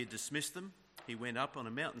He dismissed them. He went up on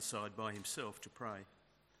a mountainside by himself to pray.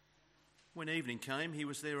 When evening came, he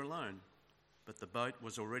was there alone, but the boat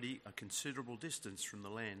was already a considerable distance from the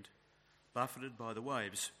land, buffeted by the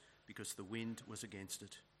waves because the wind was against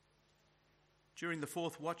it. During the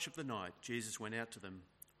fourth watch of the night, Jesus went out to them,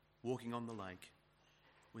 walking on the lake.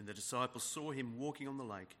 When the disciples saw him walking on the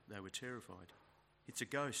lake, they were terrified. "It's a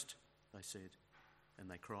ghost," they said, and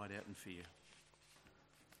they cried out in fear.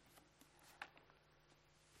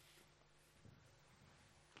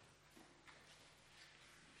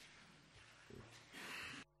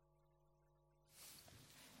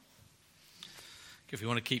 If you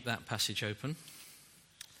want to keep that passage open.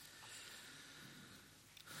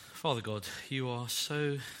 Father God, you are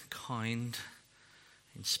so kind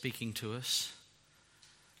in speaking to us.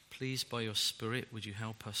 Please, by your Spirit, would you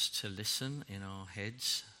help us to listen in our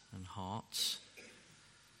heads and hearts?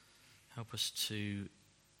 Help us to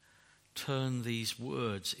turn these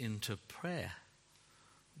words into prayer.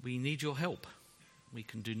 We need your help. We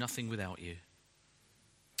can do nothing without you.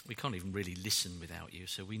 We can't even really listen without you,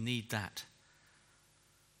 so we need that.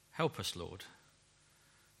 Help us, Lord.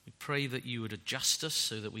 We pray that you would adjust us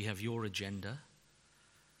so that we have your agenda.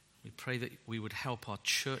 We pray that we would help our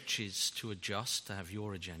churches to adjust, to have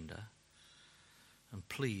your agenda. And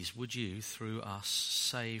please, would you, through us,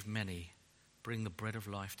 save many, bring the bread of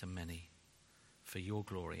life to many, for your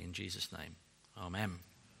glory, in Jesus' name. Amen.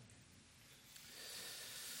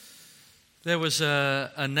 There was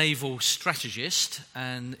a naval strategist,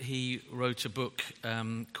 and he wrote a book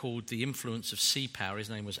called The Influence of Sea Power. His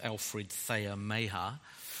name was Alfred Thayer Maher.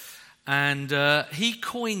 And he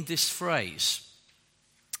coined this phrase: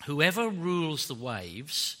 whoever rules the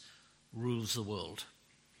waves rules the world.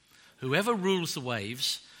 Whoever rules the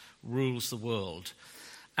waves rules the world.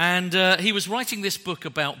 And he was writing this book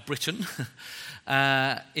about Britain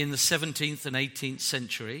in the 17th and 18th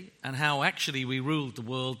century, and how actually we ruled the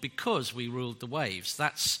world because we ruled the waves.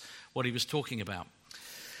 That's what he was talking about.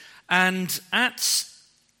 And at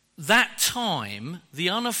that time, the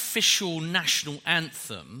unofficial national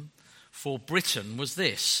anthem for Britain was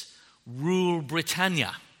this: Rule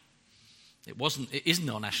Britannia. It isn't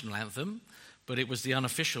our national anthem, but it was the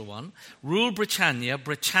unofficial one. Rule Britannia,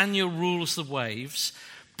 Britannia rules the waves,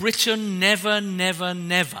 Britain never, never,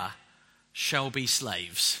 never shall be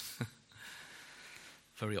slaves.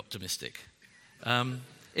 Very optimistic.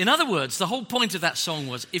 In other words, the whole point of that song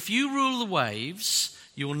was, if you rule the waves,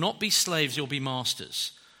 you will not be slaves, you'll be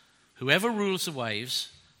masters. Whoever rules the waves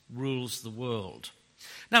rules the world.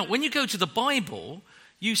 Now, when you go to the Bible,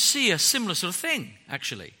 you see a similar sort of thing,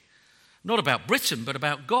 actually. Not about Britain, but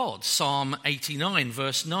about God. Psalm 89,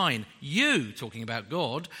 verse 9. You, talking about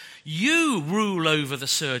God, you rule over the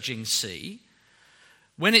surging sea.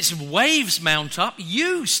 When its waves mount up,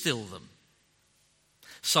 you still them.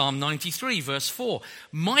 Psalm 93, verse 4.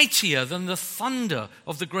 Mightier than the thunder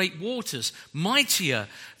of the great waters, mightier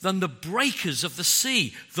than the breakers of the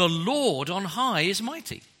sea, the Lord on high is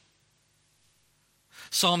mighty.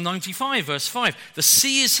 Psalm 95, verse 5, the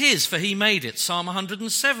sea is his, for he made it. Psalm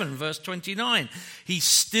 107, verse 29, he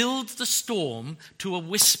stilled the storm to a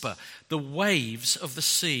whisper. The waves of the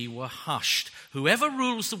sea were hushed. Whoever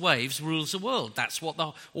rules the waves rules the world. That's what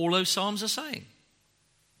all those psalms are saying.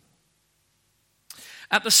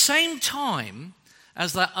 At the same time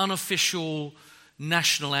as that unofficial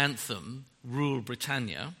national anthem, Rule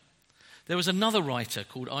Britannia, there was another writer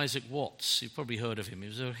called Isaac Watts. You've probably heard of him. He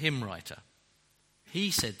was a hymn writer. He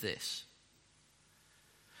said this: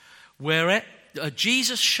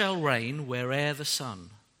 Jesus shall reign where'er the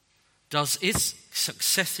sun does its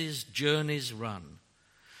successes journeys run.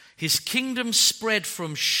 His kingdom spread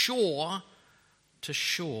from shore to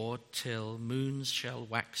shore till moons shall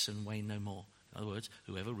wax and wane no more. In other words,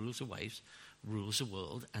 whoever rules the waves rules the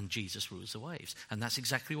world, and Jesus rules the waves. And that's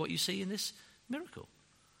exactly what you see in this miracle.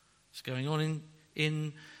 It's going on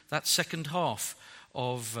in that second half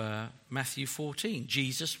of Matthew 14.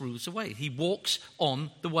 Jesus rules the waves. He walks on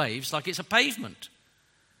the waves like it's a pavement.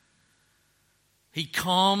 He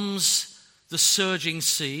calms the surging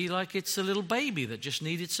sea like it's a little baby that just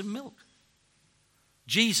needed some milk.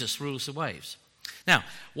 Jesus rules the waves. Now,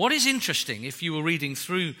 what is interesting, if you were reading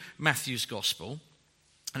through Matthew's gospel,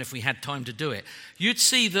 and if we had time to do it, you'd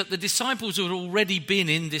see that the disciples had already been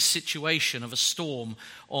in this situation of a storm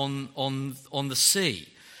on the sea.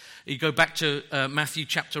 You go back to Matthew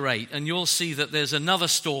chapter 8, and you'll see that there's another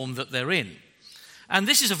storm that they're in. And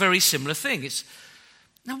this is a very similar thing.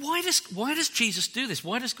 Now, why does Jesus do this?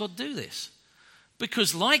 Why does God do this?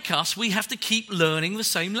 Because like us, we have to keep learning the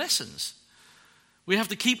same lessons. We have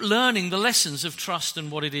to keep learning the lessons of trust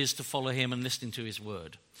and what it is to follow him and listening to his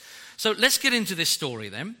word. So let's get into this story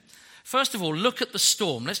then. First of all, look at the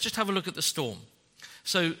storm. Let's just have a look at the storm.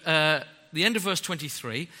 So the end of verse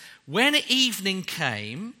 23, when evening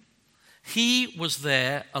came, he was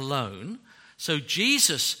there alone. So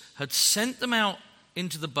Jesus had sent them out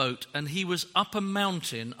into the boat, and he was up a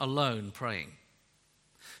mountain alone praying.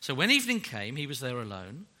 So when evening came, he was there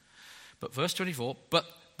alone. But verse 24, but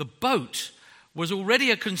the boat was already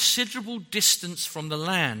a considerable distance from the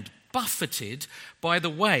land, buffeted by the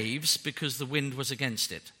waves because the wind was against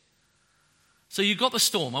it. So you've got the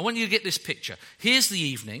storm. I want you to get this picture. Here's the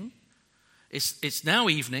evening. It's now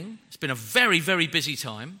evening. It's been a very, very busy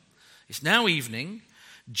time. It's now evening.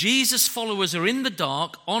 Jesus' followers are in the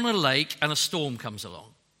dark on a lake, and a storm comes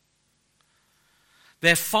along.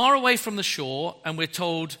 They're far away from the shore, and we're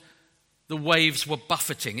told the waves were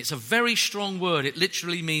buffeting. It's a very strong word. It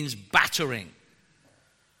literally means battering.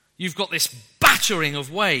 You've got this battering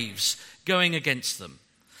of waves going against them.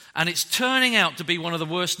 And it's turning out to be one of the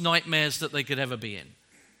worst nightmares that they could ever be in.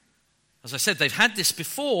 As I said, they've had this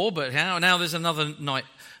before, but now there's another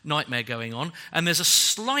nightmare going on. And there's a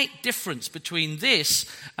slight difference between this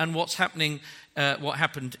and what happened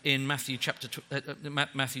in Matthew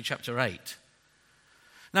chapter 8.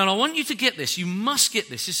 Now, I want you to get this. You must get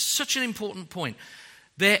this. This is such an important point.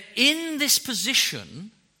 They're in this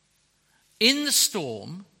position, in the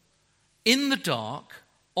storm, in the dark,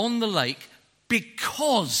 on the lake,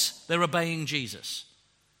 because they're obeying Jesus.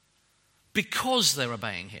 Because they're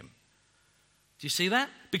obeying him. Do you see that?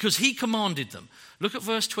 Because he commanded them. Look at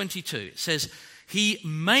verse 22. It says, he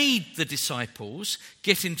made the disciples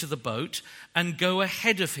get into the boat and go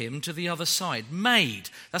ahead of him to the other side.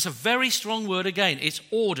 Made. That's a very strong word again. It's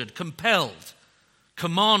ordered, compelled,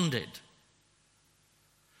 commanded.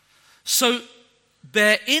 So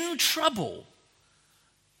they're in trouble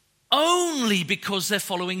only because they're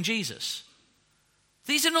following Jesus.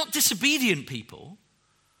 These are not disobedient people.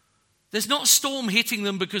 There's not a storm hitting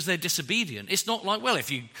them because they're disobedient. It's not like, well,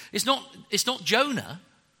 it's not Jonah.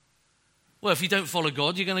 Well, if you don't follow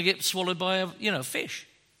God, you're going to get swallowed by a fish.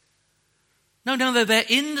 No, they're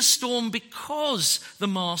in the storm because the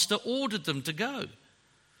master ordered them to go.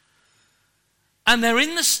 And they're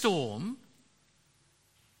in the storm,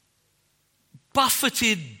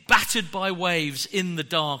 buffeted, battered by waves in the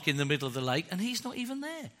dark in the middle of the lake, and he's not even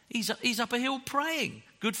there. He's up a hill praying.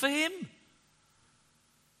 Good for him.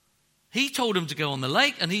 He told them to go on the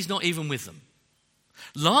lake, and he's not even with them.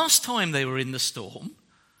 Last time they were in the storm,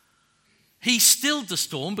 he stilled the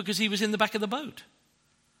storm because he was in the back of the boat.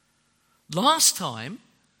 Last time,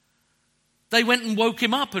 they went and woke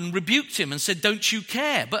him up and rebuked him and said, don't you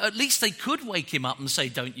care? But at least they could wake him up and say,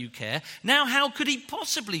 don't you care? Now, how could he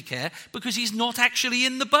possibly care? Because he's not actually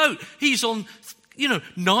in the boat. He's on,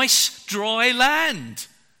 nice, dry land.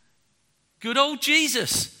 Good old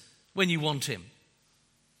Jesus when you want him.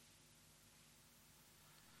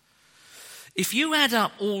 If you add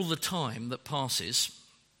up all the time that passes,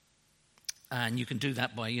 and you can do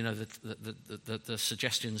that by the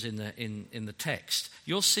suggestions in the text,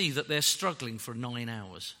 you'll see that they're struggling for 9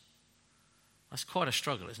 hours. That's quite a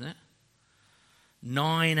struggle, isn't it?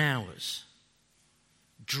 9 hours.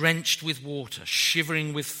 Drenched with water,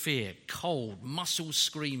 shivering with fear, cold, muscles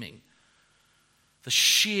screaming. The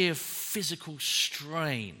sheer physical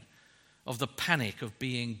strain of the panic of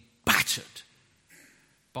being battered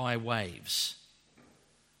by waves.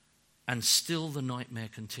 And still the nightmare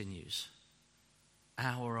continues.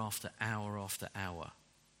 Hour after hour after hour.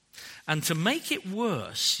 And to make it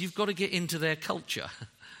worse, you've got to get into their culture.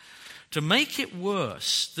 To make it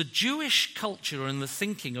worse, the Jewish culture and the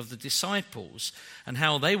thinking of the disciples and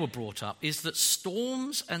how they were brought up is that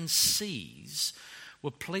storms and seas were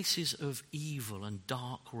places of evil and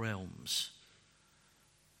dark realms.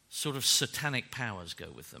 Sort of satanic powers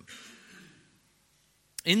go with them.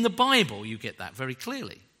 In the Bible, you get that very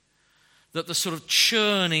clearly. That the sort of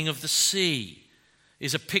churning of the sea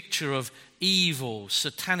is a picture of evil,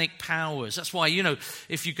 satanic powers. That's why,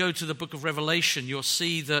 if you go to the book of Revelation, you'll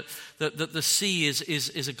see that the sea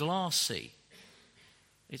is a glass sea.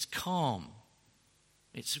 It's calm.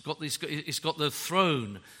 It's got the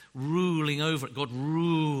throne ruling over it. God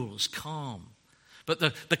rules calm. But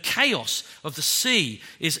the chaos of the sea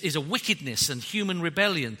is a wickedness and human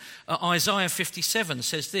rebellion. Isaiah 57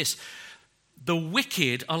 says this, the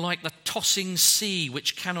wicked are like the tossing sea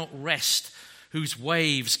which cannot rest, whose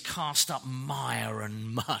waves cast up mire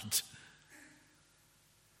and mud.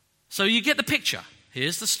 So you get the picture.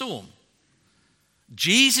 Here's the storm.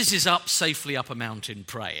 Jesus is safely up a mountain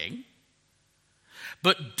praying,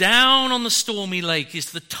 but down on the stormy lake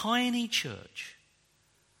is the tiny church.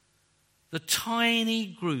 The tiny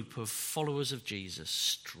group of followers of Jesus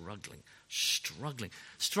struggling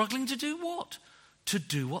to do what? To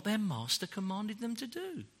do what their master commanded them to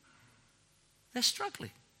do. They're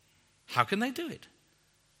struggling. How can they do it?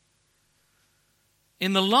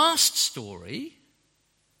 In the last story,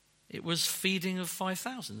 it was feeding of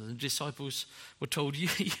 5,000. The disciples were told, you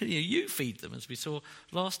feed them, as we saw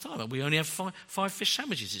last time. We only have five fish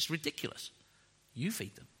sandwiches. It's ridiculous. You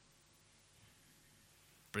feed them.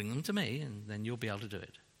 Bring them to me, and then you'll be able to do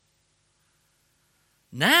it.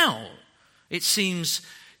 Now, it seems,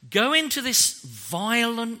 go into this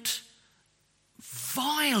violent,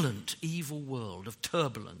 evil world of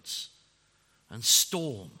turbulence and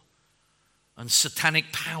storm and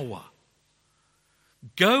satanic power.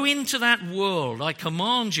 Go into that world, I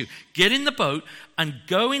command you. Get in the boat and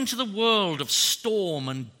go into the world of storm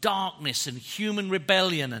and darkness and human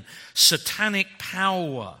rebellion and satanic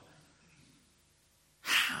power.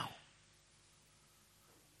 How?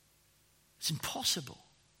 It's impossible.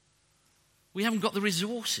 We haven't got the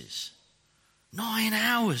resources. 9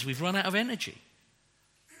 hours, we've run out of energy.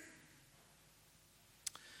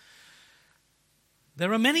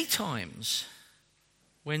 There are many times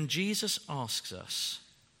when Jesus asks us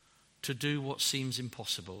to do what seems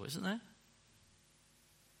impossible, isn't there?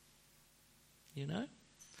 You know?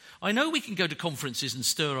 I know we can go to conferences and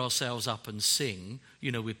stir ourselves up and sing,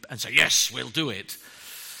 and say, yes, we'll do it.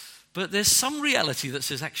 But there's some reality that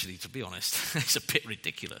says, actually, to be honest, it's a bit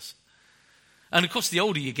ridiculous. And of course, the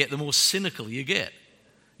older you get, the more cynical you get.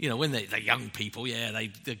 When they're young people,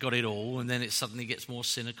 they got it all, and then it suddenly gets more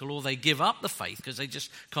cynical, or they give up the faith because they just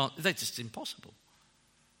can't, they're just impossible.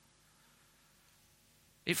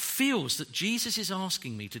 It feels that Jesus is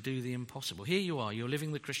asking me to do the impossible. Here you are, you're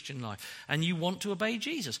living the Christian life, and you want to obey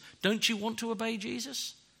Jesus. Don't you want to obey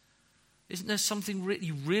Jesus? Isn't there something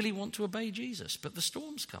you really want to obey Jesus? But the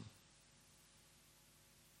storms come.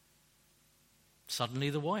 Suddenly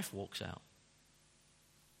the wife walks out,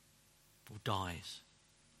 or dies,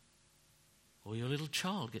 or your little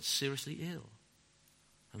child gets seriously ill.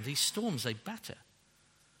 And these storms, they batter.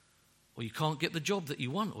 Or you can't get the job that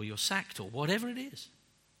you want, or you're sacked, or whatever it is.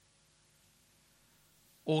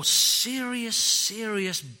 Or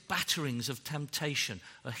serious batterings of temptation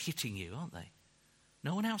are hitting you, aren't they?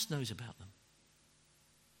 No one else knows about them.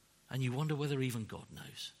 And you wonder whether even God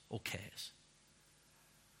knows or cares.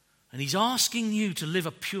 And he's asking you to live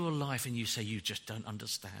a pure life, and you say, you just don't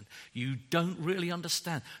understand. You don't really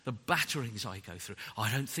understand the batterings I go through. I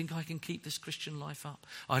don't think I can keep this Christian life up.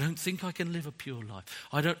 I don't think I can live a pure life.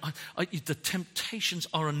 The temptations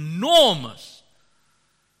are enormous.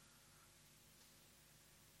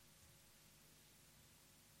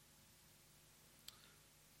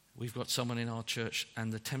 We've got someone in our church,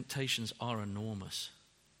 and the temptations are enormous.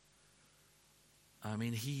 I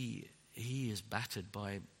mean, he is battered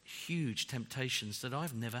by huge temptations that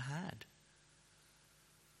I've never had.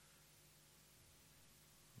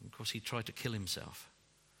 Of course, he tried to kill himself.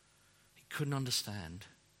 He couldn't understand.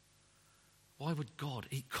 Why would God?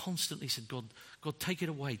 He constantly said, God, take it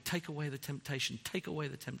away. Take away the temptation. Take away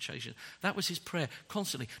the temptation. That was his prayer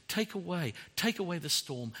constantly. Take away the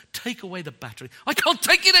storm. Take away the battery. I can't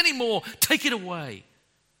take it anymore. Take it away.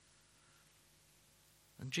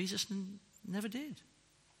 And Jesus never did.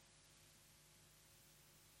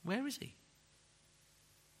 Where is he?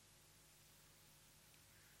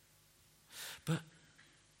 But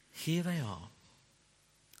here they are,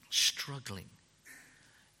 struggling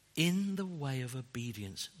in the way of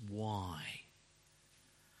obedience. Why?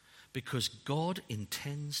 Because God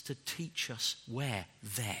intends to teach us where?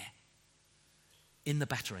 There. In the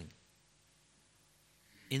battering.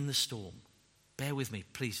 In the storm. Bear with me,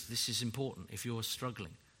 please. This is important if you're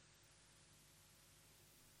struggling.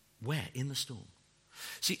 Where? In the storm.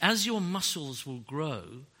 See, as your muscles will grow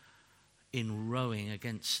in rowing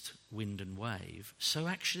against wind and wave, so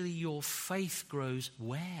actually your faith grows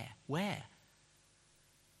where? Where?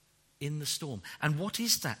 In the storm. And what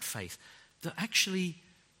is that faith? That actually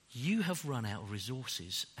you have run out of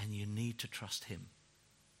resources and you need to trust him.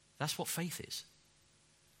 That's what faith is.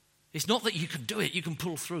 It's not that you can do it, you can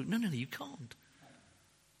pull through. No, you can't.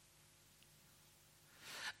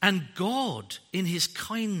 And God, in his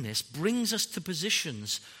kindness, brings us to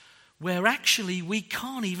positions where actually we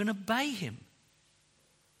can't even obey him.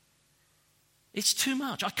 It's too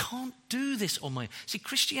much. I can't do this on my own. See,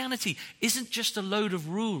 Christianity isn't just a load of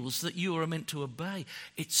rules that you are meant to obey.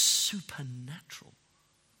 It's supernatural.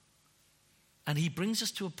 And he brings us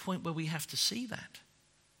to a point where we have to see that.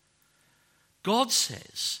 God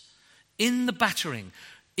says, in the battering,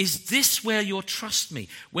 Is this where you'll trust me?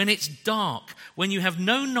 When it's dark, when you have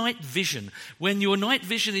no night vision, when your night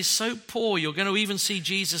vision is so poor you're going to even see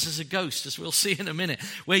Jesus as a ghost, as we'll see in a minute,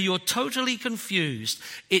 where you're totally confused,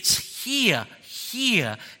 it's here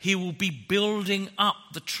he will be building up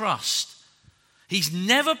the trust. He's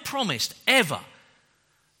never promised, ever,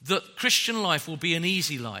 that Christian life will be an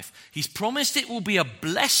easy life. He's promised it will be a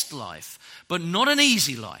blessed life, but not an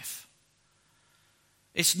easy life.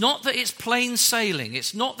 It's not that it's plain sailing.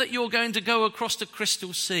 It's not that you're going to go across the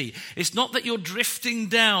crystal sea. It's not that you're drifting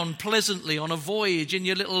down pleasantly on a voyage in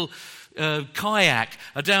your little kayak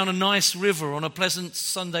down a nice river on a pleasant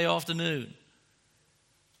Sunday afternoon.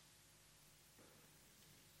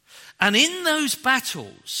 And in those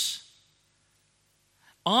battles,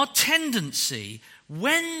 our tendency,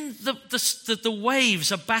 when the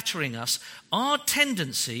waves are battering us, our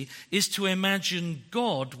tendency is to imagine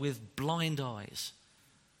God with blind eyes.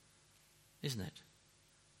 Isn't it?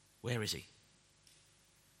 Where is he?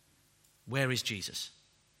 Where is Jesus?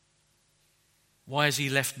 Why has he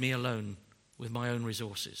left me alone with my own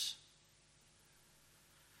resources?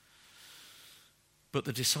 But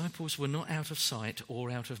the disciples were not out of sight or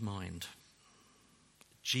out of mind.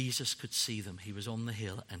 Jesus could see them. He was on the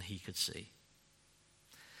hill and he could see.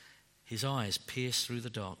 His eyes pierced through the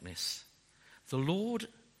darkness. The Lord,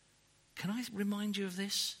 can I remind you of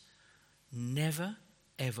this? Never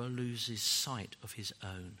ever loses sight of his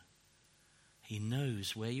own. He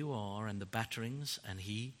knows where you are and the batterings, and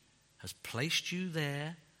he has placed you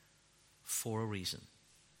there for a reason.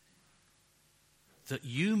 That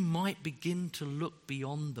you might begin to look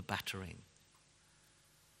beyond the battering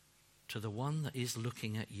to the one that is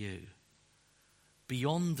looking at you,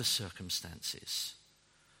 beyond the circumstances,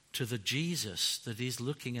 to the Jesus that is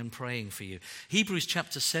looking and praying for you. Hebrews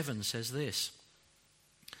chapter 7 says this.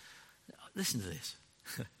 Listen to this.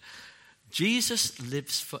 Jesus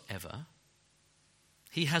lives forever.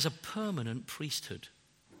 He has a permanent priesthood,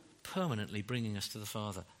 permanently bringing us to the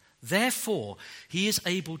Father. Therefore, he is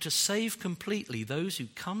able to save completely those who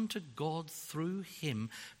come to God through him,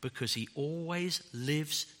 because he always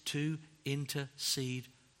lives to intercede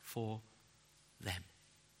for them.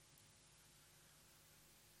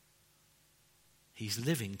 He's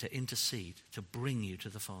living to intercede, to bring you to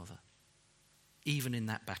the Father, even in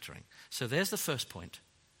that battering. So there's the first point.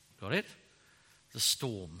 Got it? The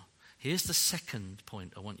storm. Here's the second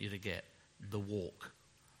point I want you to get. The walk.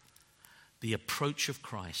 The approach of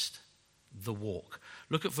Christ. The walk.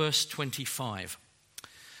 Look at verse 25.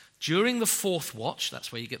 During the fourth watch,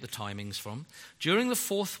 that's where you get the timings from. During the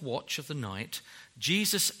fourth watch of the night,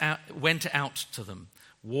 Jesus went out to them,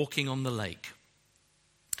 walking on the lake.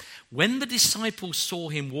 When the disciples saw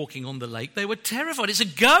him walking on the lake, they were terrified. It's a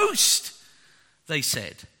ghost, they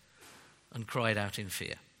said, and cried out in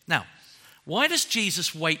fear. Now, why does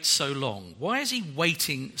Jesus wait so long? Why is he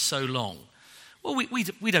waiting so long? Well,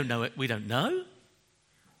 we don't know it. We don't know.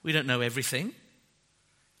 We don't know everything.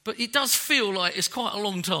 But it does feel like it's quite a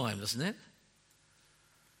long time, doesn't it?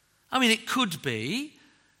 I mean, it could be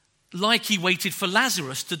like he waited for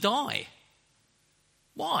Lazarus to die.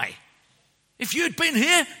 Why? If you'd been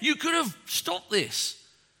here, you could have stopped this.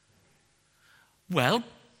 Well,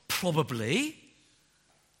 probably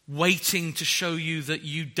waiting to show you that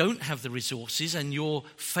you don't have the resources and your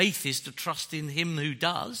faith is to trust in him who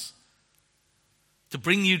does, to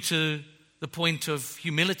bring you to the point of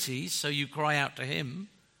humility so you cry out to him.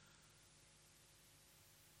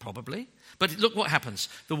 Probably. But look what happens,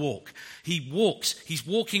 the walk. He walks, he's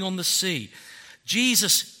walking on the sea.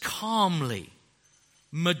 Jesus calmly,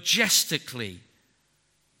 majestically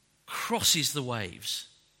crosses the waves.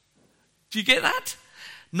 Do you get that?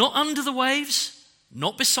 Not under the waves,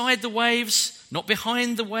 not beside the waves, not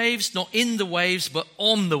behind the waves, not in the waves, but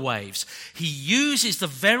on the waves. He uses the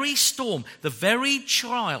very storm, the very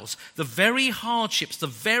trials, the very hardships, the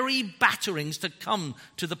very batterings to come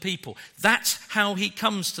to the people. That's how he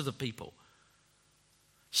comes to the people.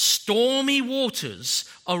 Stormy waters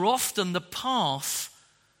are often the path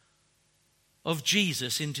of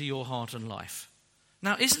Jesus into your heart and life.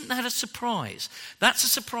 Now, isn't that a surprise? That's a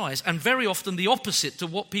surprise, and very often the opposite to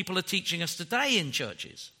what people are teaching us today in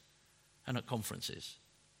churches and at conferences.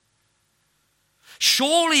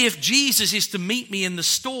 Surely if Jesus is to meet me in the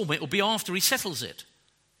storm, it will be after he settles it.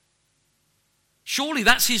 Surely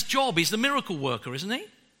that's his job. He's the miracle worker, isn't he?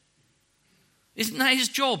 Isn't that his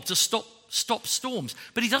job, to stop storms?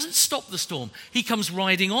 But he doesn't stop the storm. He comes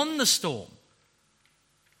riding on the storm.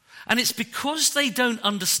 And it's because they don't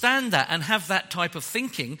understand that and have that type of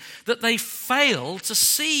thinking that they fail to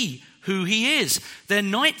see who he is. Their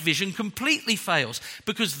night vision completely fails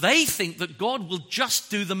because they think that God will just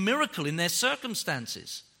do the miracle in their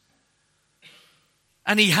circumstances.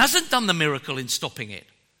 And he hasn't done the miracle in stopping it.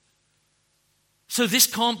 So this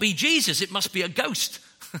can't be Jesus, it must be a ghost.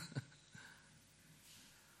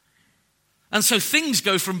 And so things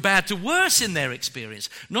go from bad to worse in their experience.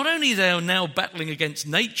 Not only they are now battling against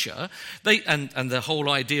nature, and the whole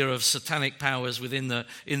idea of satanic powers in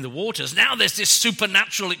the waters, now there's this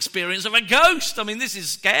supernatural experience of a ghost. I mean, this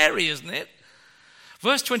is scary, isn't it?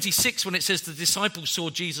 Verse 26, when it says the disciples saw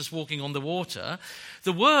Jesus walking on the water,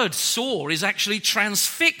 the word saw is actually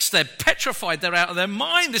transfixed. They're petrified, they're out of their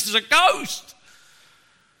mind. This is a ghost.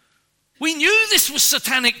 We knew this was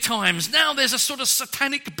satanic times. Now there's a sort of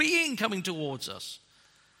satanic being coming towards us.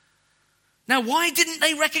 Now, why didn't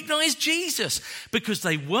they recognize Jesus? Because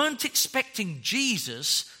they weren't expecting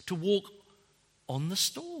Jesus to walk on the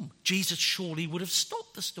storm. Jesus surely would have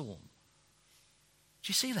stopped the storm. Do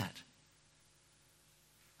you see that?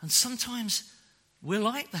 And sometimes we're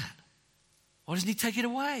like that. Why doesn't he take it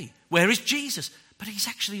away? Where is Jesus? But he's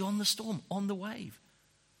actually on the storm, on the wave.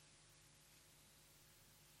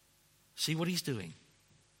 See what he's doing?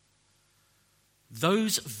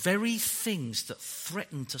 Those very things that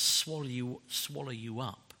threaten to swallow you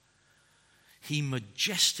up, he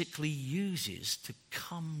majestically uses to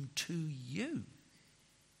come to you.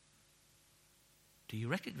 Do you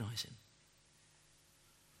recognize him?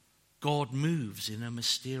 God moves in a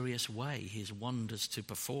mysterious way, his wonders to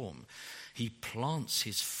perform. He plants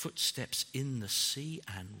his footsteps in the sea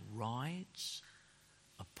and rides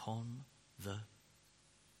upon the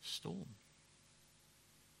storm.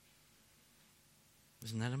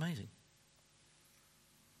 Isn't that amazing?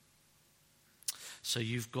 So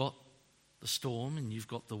you've got the storm and you've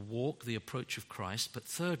got the walk, the approach of Christ. But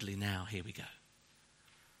thirdly, now, here we go.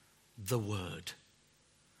 The Word.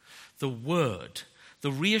 The Word.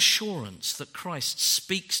 The reassurance that Christ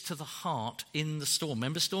speaks to the heart in the storm.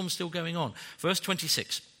 Remember, storm's still going on. Verse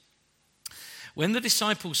 26. When the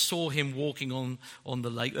disciples saw him walking on the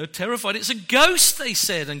lake, they were terrified. It's a ghost, they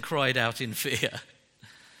said, and cried out in fear.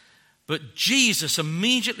 But Jesus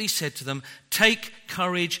immediately said to them, "Take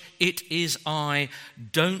courage, it is I.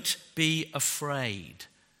 Don't be afraid."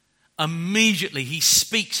 Immediately he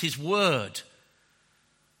speaks his word.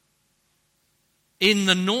 In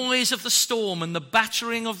the noise of the storm and the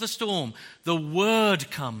battering of the storm, the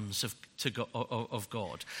word comes of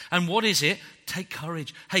God. And what is it? Take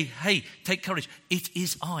courage. Hey, take courage. It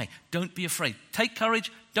is I. Don't be afraid. Take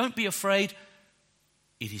courage. Don't be afraid.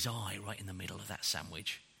 It is I, right in the middle of that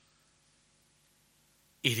sandwich.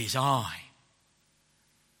 It is I.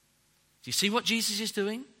 Do you see what Jesus is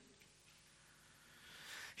doing?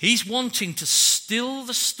 He's wanting to still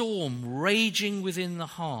the storm raging within the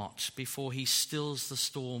heart before he stills the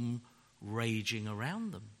storm raging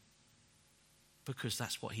around them. Because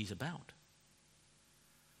that's what he's about.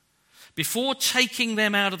 Before taking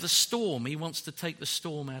them out of the storm, he wants to take the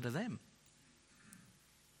storm out of them.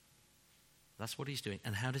 That's what he's doing.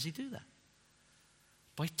 And how does he do that?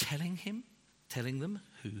 By telling them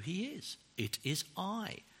who he is. It is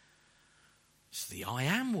I. It's the I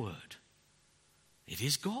am word. It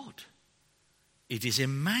is God. It is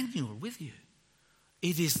Emmanuel with you.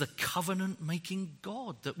 It is the covenant-making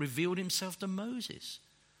God that revealed himself to Moses.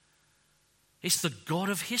 It's the God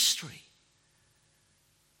of history.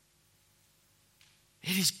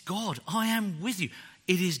 It is God. I am with you.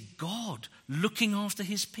 It is God looking after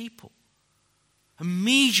his people.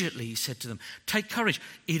 Immediately he said to them, "Take courage.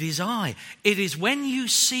 It is I." It is when you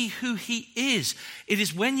see who he is. It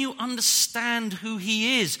is when you understand who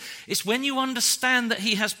he is. It's when you understand that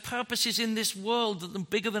he has purposes in this world that are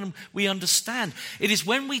bigger than we understand. It is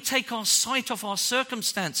when we take our sight off our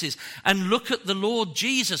circumstances and look at the Lord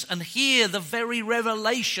Jesus and hear the very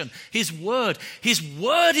revelation, his word. His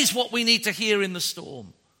word is what we need to hear in the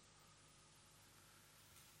storm.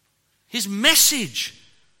 His message.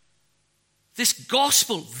 This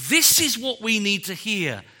gospel, this is what we need to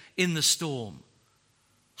hear in the storm.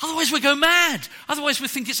 Otherwise we go mad. Otherwise we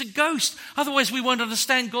think it's a ghost. Otherwise we won't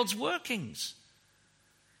understand God's workings.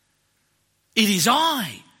 It is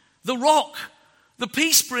I, the rock, the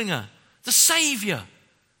peace bringer, the Savior.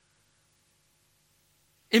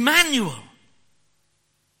 Emmanuel,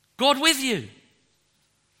 God with you.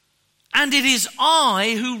 And it is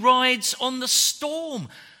I who rides on the storm.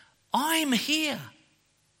 I'm here.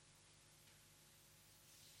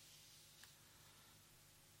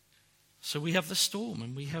 So we have the storm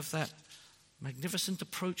and we have that magnificent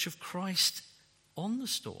approach of Christ on the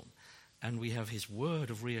storm. And we have his word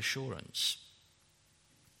of reassurance.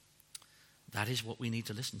 That is what we need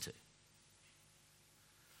to listen to.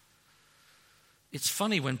 It's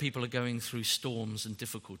funny when people are going through storms and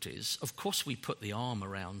difficulties. Of course we put the arm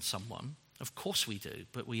around someone. Of course we do.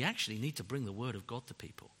 But we actually need to bring the word of God to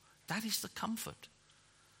people. That is the comfort.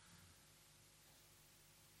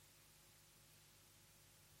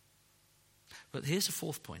 But here's a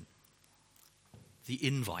fourth point. The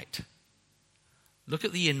invite. Look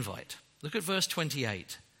at the invite. Look at verse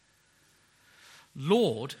 28.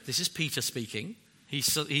 Lord, this is Peter speaking.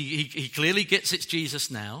 He clearly gets it's Jesus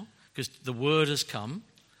now, because the word has come.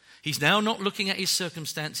 He's now not looking at his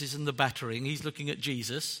circumstances and the battering. He's looking at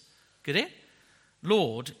Jesus. Get it?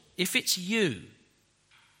 Lord, if it's you,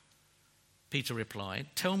 Peter replied,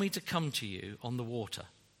 tell me to come to you on the water.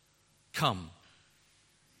 Come,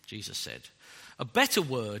 Jesus said. A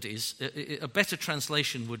better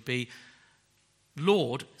translation would be,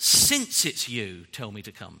 Lord, since it's you, tell me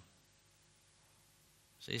to come.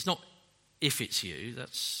 See, it's not if it's you.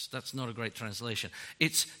 That's not a great translation.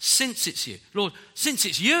 It's since it's you. Lord, since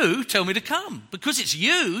it's you, tell me to come. Because it's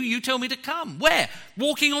you, you tell me to come. Where?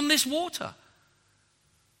 Walking on this water.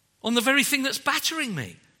 On the very thing that's battering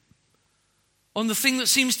me. On the thing that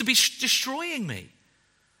seems to be destroying me.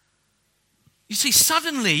 You see,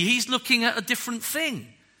 suddenly he's looking at a different thing.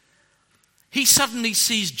 He suddenly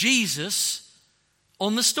sees Jesus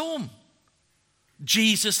on the storm.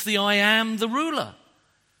 Jesus, the I am, the ruler.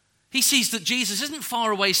 He sees that Jesus isn't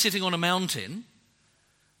far away sitting on a mountain.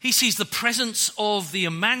 He sees the presence of the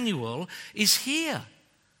Emmanuel is here.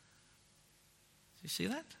 Do you see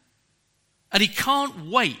that? And he can't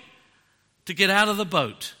wait to get out of the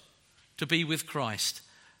boat to be with Christ.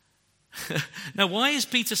 Now, why is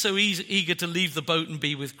Peter so eager to leave the boat and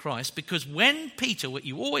be with Christ? Because when Peter,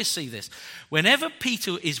 you always see this, whenever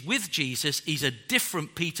Peter is with Jesus, he's a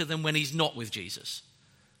different Peter than when he's not with Jesus.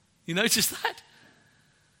 You notice that?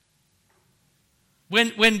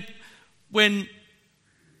 When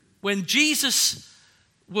Jesus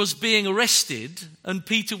was being arrested and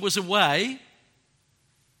Peter was away,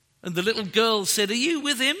 and the little girl said, "Are you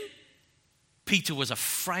with him?" Peter was a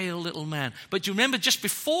frail little man. But do you remember just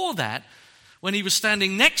before that, when he was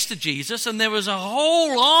standing next to Jesus and there was a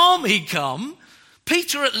whole army come,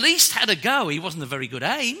 Peter at least had a go. He wasn't a very good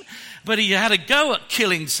aim, but he had a go at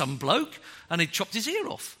killing some bloke and he chopped his ear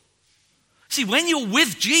off. See, when you're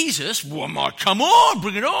with Jesus, come on,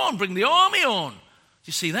 bring it on, bring the army on. Do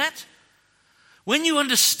you see that? When you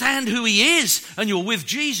understand who he is and you're with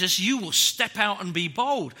Jesus, you will step out and be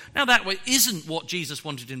bold. Now, that isn't what Jesus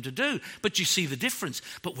wanted him to do, but you see the difference.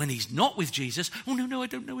 But when he's not with Jesus, oh, no, I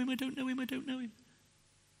don't know him, I don't know him, I don't know him.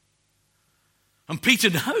 And Peter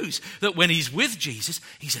knows that when he's with Jesus,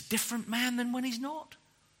 he's a different man than when he's not.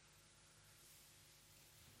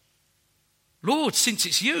 Lord, since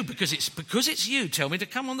it's you, because it's you, tell me to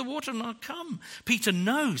come on the water and I'll come. Peter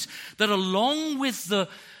knows that along with the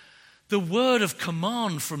word of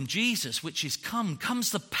command from Jesus, which is come,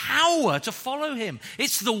 comes the power to follow him.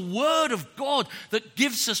 It's the word of God that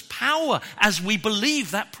gives us power as we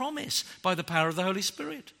believe that promise by the power of the Holy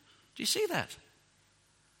Spirit. Do you see that?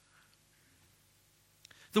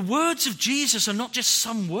 The words of Jesus are not just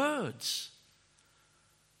some words.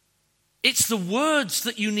 It's the words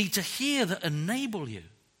that you need to hear that enable you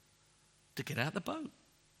to get out of the boat.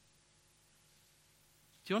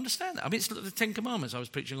 Do you understand that? I mean, it's the Ten Commandments. I was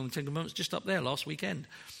preaching on the Ten Commandments just up there last weekend.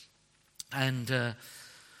 And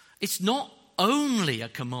it's not only a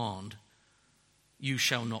command, you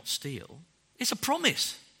shall not steal. It's a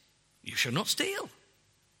promise. You shall not steal.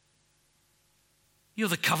 You're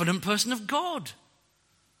the covenant person of God.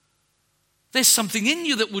 There's something in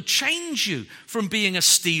you that will change you from being a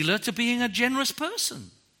stealer to being a generous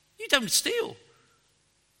person. You don't steal.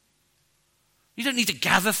 You don't need to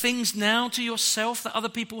gather things now to yourself that other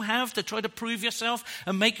people have to try to prove yourself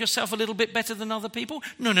and make yourself a little bit better than other people.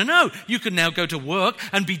 No. You can now go to work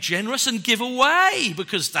and be generous and give away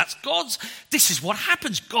because that's God's. This is what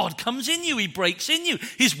happens. God comes in you. He breaks in you.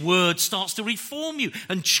 His word starts to reform you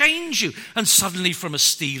and change you. And suddenly from a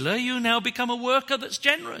stealer, you now become a worker that's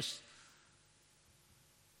generous.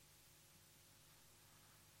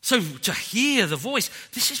 So to hear the voice,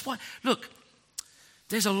 this is why, look,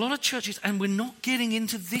 there's a lot of churches and we're not getting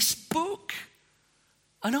into this book.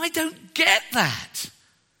 And I don't get that.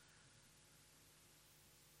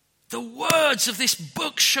 The words of this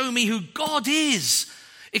book show me who God is,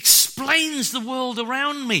 explains the world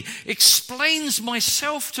around me, explains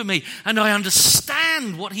myself to me, and I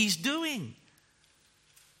understand what he's doing.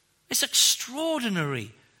 It's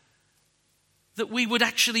extraordinary that we would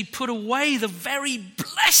actually put away the very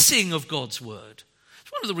blessing of God's word.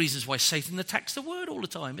 It's one of the reasons why Satan attacks the word all the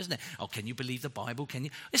time, isn't it? Oh, can you believe the Bible? Can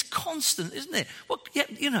you? It's constant, isn't it? Well, yeah,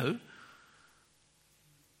 you know.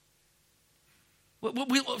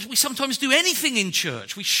 We sometimes do anything in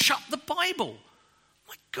church. We shut the Bible.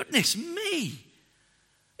 My goodness me.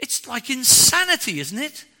 It's like insanity, isn't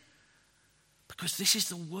it? Because this is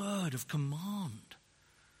the word of command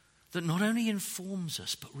that not only informs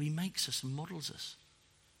us, but remakes us and models us.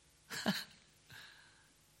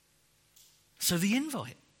 So the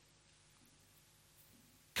invite.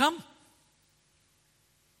 Come.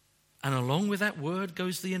 And along with that word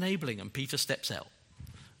goes the enabling, and Peter steps out.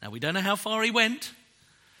 Now, we don't know how far he went.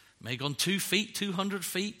 May have gone 2 feet, 200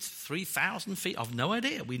 feet, 3,000 feet. I've no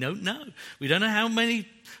idea. We don't know. We don't know how many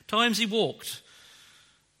times he walked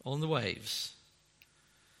on the waves.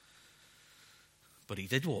 But he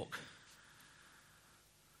did walk.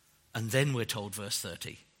 And then we're told, verse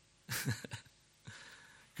 30.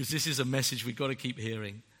 Because this is a message we've got to keep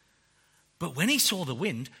hearing. But when he saw the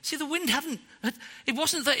wind, see, the wind it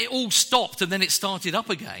wasn't that it all stopped and then it started up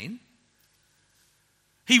again.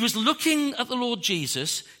 He was looking at the Lord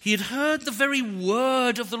Jesus. He had heard the very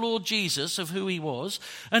word of the Lord Jesus, of who he was.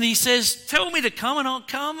 And he says, tell me to come and I'll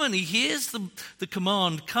come. And he hears the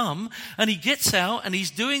command, come. And he gets out and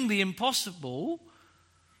he's doing the impossible.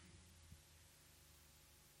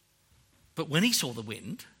 But when he saw the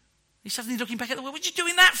wind, he's suddenly looking back at the wind. What are you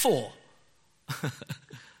doing that for?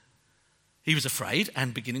 He was afraid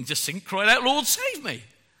and beginning to sink, cried out, Lord, save me.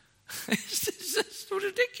 It's just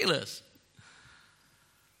ridiculous.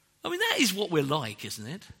 I mean, that is what we're like, isn't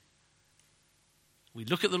it? We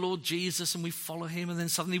look at the Lord Jesus and we follow him, and then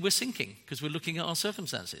suddenly we're sinking because we're looking at our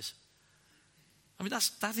circumstances. I mean,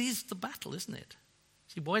 that is the battle, isn't it?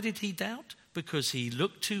 See, why did he doubt? Because he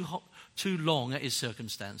looked too long at his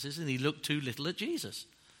circumstances and he looked too little at Jesus.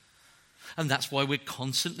 And that's why we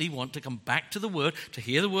constantly want to come back to the Word, to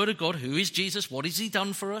hear the Word of God. Who is Jesus? What has he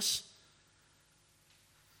done for us?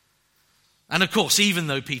 And of course, even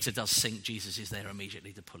though Peter does sink, Jesus is there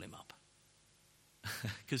immediately to pull him up.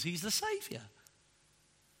 Because he's the Saviour.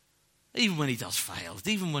 Even when he does fail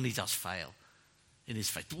in his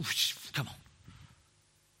faith, come on.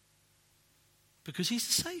 Because he's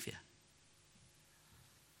the Saviour.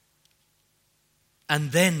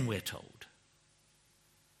 And then we're told,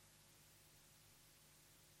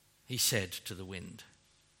 he said to the wind,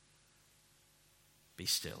 be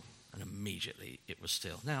still. And immediately it was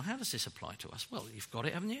still. Now, how does this apply to us? Well, you've got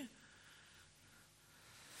it, haven't you?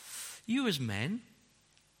 You as men,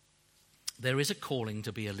 there is a calling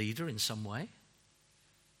to be a leader in some way.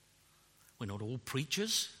 We're not all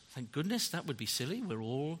preachers. Thank goodness, that would be silly. We're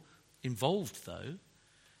all involved, though,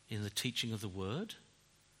 in the teaching of the word,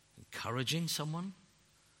 encouraging someone,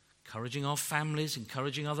 encouraging our families,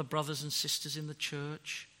 encouraging other brothers and sisters in the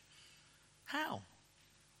church. How?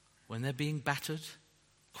 When they're being battered.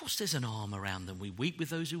 Of course there's an arm around them. We weep with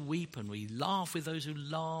those who weep, and we laugh with those who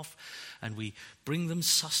laugh, and we bring them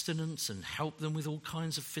sustenance and help them with all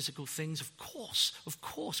kinds of physical things. Of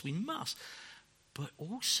course we must. But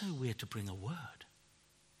also we're to bring a word.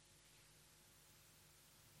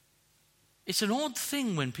 It's an odd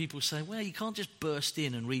thing when people say, well, you can't just burst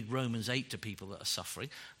in and read Romans 8 to people that are suffering.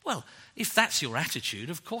 Well, if that's your attitude,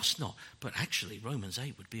 of course not. But actually, Romans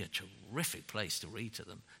 8 would be a terrific place to read to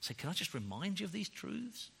them. Say, can I just remind you of these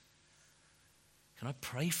truths? Can I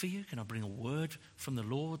pray for you? Can I bring a word from the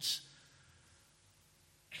Lord's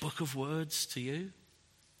book of words to you?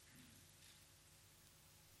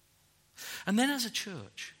 And then as a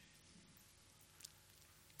church,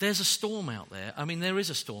 there's a storm out there. I mean, there is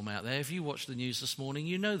a storm out there. If you watch the news this morning,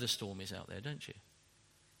 you know the storm is out there, don't you?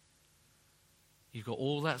 You've got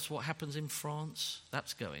that's what happens in France.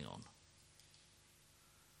 That's going on.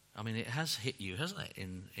 I mean, it has hit you, hasn't it?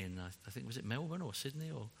 In I think, was it Melbourne or Sydney?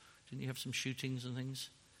 Or didn't you have some shootings and things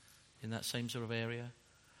in that same sort of area?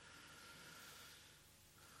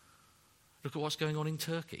 Look at what's going on in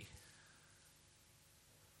Turkey.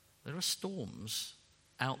 There are storms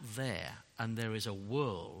out there, and there is a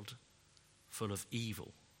world full of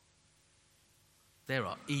evil. There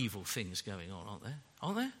are evil things going on, aren't there?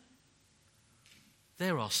 Aren't there?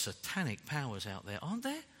 There are satanic powers out there, aren't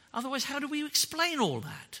there? Otherwise, how do we explain all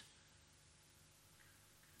that?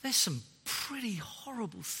 There's some pretty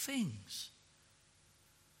horrible things.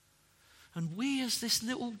 And we as this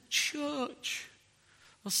little church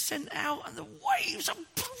are sent out, and the waves are...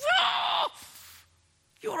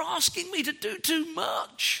 You're asking me to do too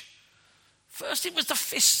much. First it was the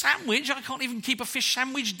fish sandwich. I can't even keep a fish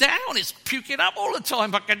sandwich down. It's puking up all the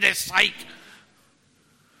time, for goodness sake.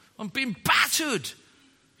 I'm being battered.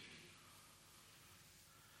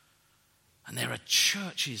 And there are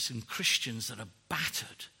churches and Christians that are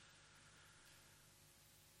battered.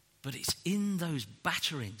 But it's in those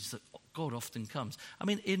batterings that God often comes. I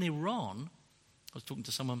mean, in Iran, I was talking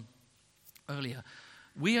to someone earlier,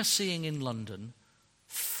 we are seeing in London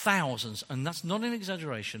thousands, and that's not an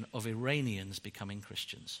exaggeration, of Iranians becoming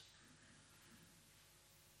Christians.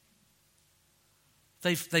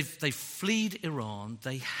 They've fled Iran.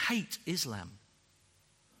 They hate Islam.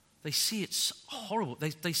 They see it's horrible.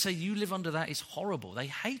 They say, you live under that, it's horrible. They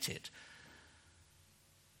hate it.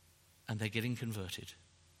 And they're getting converted.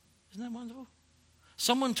 Isn't that wonderful?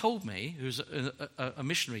 Someone told me, who's a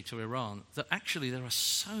missionary to Iran, that actually there are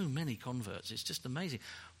so many converts. It's just amazing.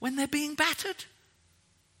 When they're being battered.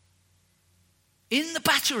 In the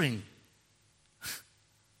battering.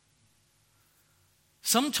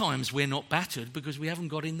 Sometimes we're not battered because we haven't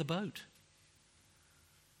got in the boat.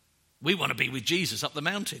 We want to be with Jesus up the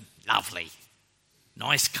mountain. Lovely.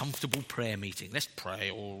 Nice, comfortable prayer meeting. Let's pray.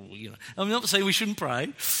 Or, I'm not saying we shouldn't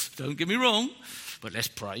pray. Don't get me wrong. But let's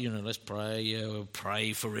pray. Let's pray. We'll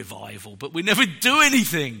pray for revival. But we never do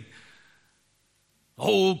anything.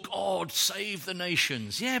 Oh, God, save the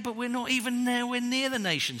nations. Yeah, but we're not even nowhere near the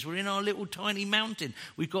nations. We're in our little tiny mountain.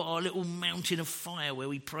 We've got our little mountain of fire where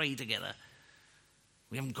we pray together.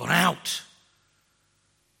 We haven't gone out.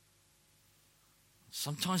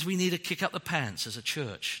 Sometimes we need to kick up the pants as a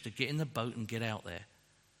church to get in the boat and get out there.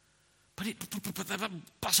 But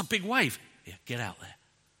that's a big wave. Yeah, get out there.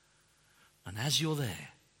 And as you're there,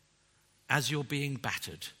 as you're being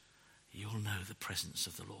battered, you'll know the presence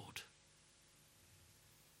of the Lord.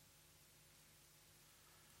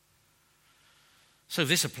 So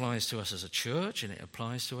this applies to us as a church, and it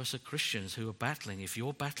applies to us as Christians who are battling. If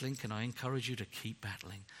you're battling, can I encourage you to keep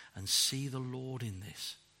battling and see the Lord in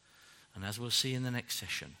this? And as we'll see in the next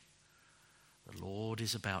session, the Lord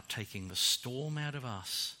is about taking the storm out of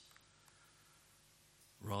us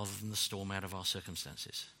rather than the storm out of our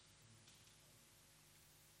circumstances.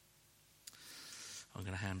 I'm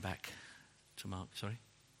going to hand back to Mark. Sorry?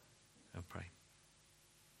 I'll pray.